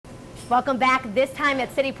Welcome back. This time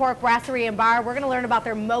at City Pork Brasserie and Bar, we're going to learn about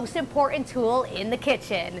their most important tool in the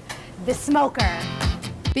kitchen, the smoker.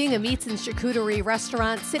 Being a meats and charcuterie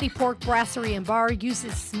restaurant, City Pork Brasserie and Bar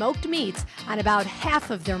uses smoked meats on about half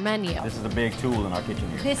of their menu. This is a big tool in our kitchen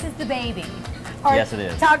here. This is the baby. Yes, it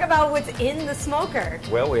is. Talk about what's in the smoker.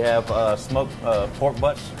 Well, we have smoked pork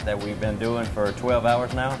butts that we've been doing for 12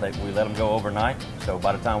 hours now. We let them go overnight. So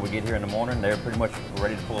by the time we get here in the morning, they're pretty much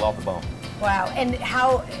ready to pull off the bone. Wow. And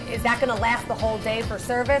how is that going to last the whole day for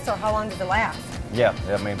service, or how long does it last? Yeah,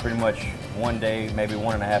 I mean, pretty much one day, maybe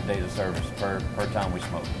 1.5 days of service per time we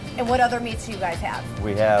smoke. And what other meats do you guys have?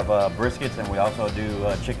 We have briskets, and we also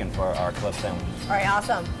do chicken for our club sandwiches. All right,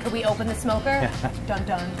 awesome. Could we open the smoker? Dun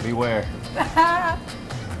dun. Beware.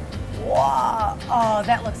 Wow. Oh,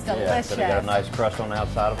 that looks delicious. Yeah, so they got a nice crust on the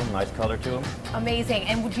outside of them, nice color to them. Amazing.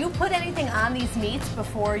 And would you put anything on these meats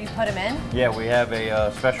before you put them in? Yeah, we have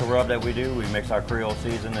a special rub that we do. We mix our Creole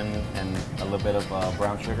seasoning and a little bit of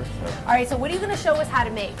brown sugar. So. All right, so what are you going to show us how to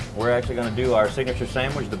make? We're actually going to do our signature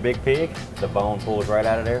sandwich, the Big Pig. The bone pulls right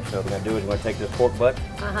out of there. So what we're going to do is we're going to take this pork butt.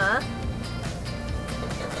 Uh-huh.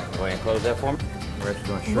 Go ahead and close that for me. We're actually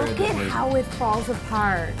going to shred Look at how it falls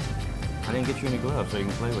apart. I didn't get you any gloves so you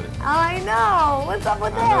can play with it. I know. What's up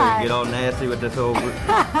with that? I know, you get all nasty with this old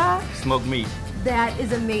smoked meat. That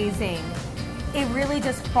is amazing. It really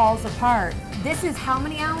just falls apart. This is how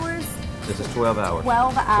many hours? This is 12 hours.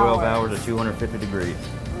 12 hours. 12 hours at 250 degrees.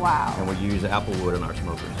 Wow. And we use apple wood in our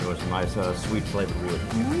smoker, so it's a nice sweet flavored wood.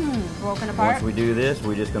 Broken apart. Once we do this,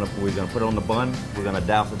 we're gonna put it on the bun. We're gonna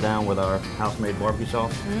douse it down with our house-made barbecue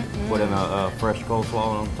sauce. Put in a fresh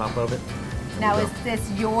coleslaw on top of it. Now, is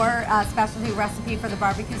this your specialty recipe for the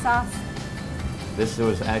barbecue sauce? This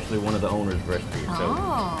was actually one of the owner's recipes, so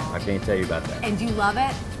I can't tell you about that. And do you love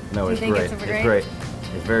it? No, it's great. It's great.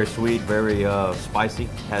 It's very sweet, very spicy.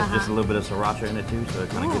 Has just a little bit of sriracha in it too, so it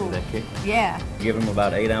kind of gives it that kick. Yeah. Give them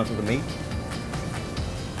about 8 ounces of meat.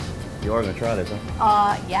 You are gonna try this,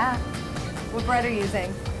 huh? Yeah. What bread are you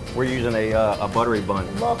using? We're using a buttery bun.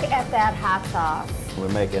 Look at that hot sauce. We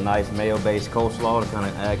make a nice mayo-based coleslaw to kind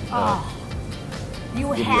of act. You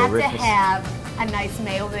have to have a nice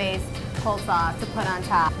mayo-based coleslaw to put on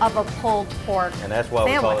top of a pulled pork And that's why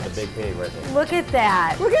sandwich. we call it the Big Pig right there. Look at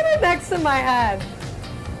that. Look at it next to my head.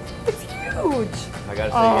 It's huge. I gotta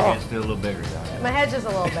say, your head's still a little bigger down there. My head's just a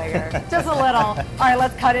little bigger. Just a little. All right,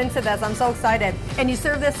 let's cut into this. I'm so excited. And you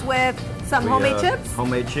serve this with some homemade chips?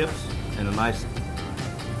 Homemade chips and a nice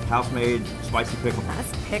house-made spicy pickle.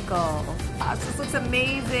 That's pickle. Gosh, this looks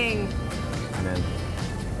amazing. And then...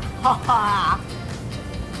 Ha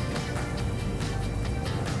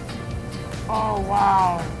Oh,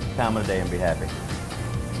 wow. Time of the day and be happy.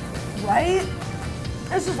 Right?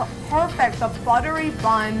 This is perfect. The buttery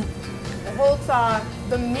bun, the whole sauce,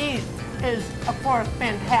 the meat is, of course,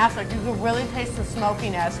 fantastic. You can really taste the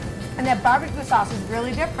smokiness. And that barbecue sauce is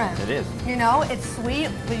really different. It is. You know, it's sweet,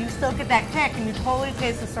 but you still get that kick, and you totally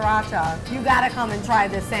taste the sriracha. You gotta come and try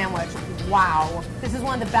this sandwich. Wow. This is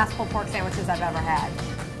one of the best pulled pork sandwiches I've ever had.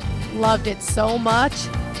 Loved it so much,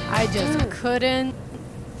 I just couldn't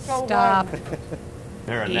stop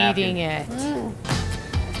eating it.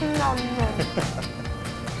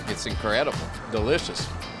 It's incredible, delicious,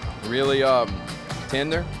 really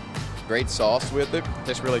tender, great sauce with it.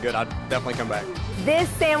 Tastes really good. I'd definitely come back. This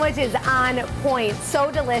sandwich is on point,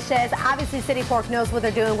 so delicious. Obviously, City Pork knows what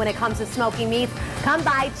they're doing when it comes to smoking meats. Come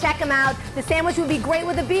by, check them out. The sandwich would be great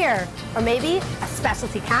with a beer, or maybe a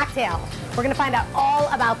specialty cocktail. We're gonna find out all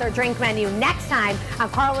about their drink menu next time on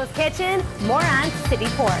Carla's Kitchen. More on City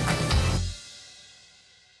Pork.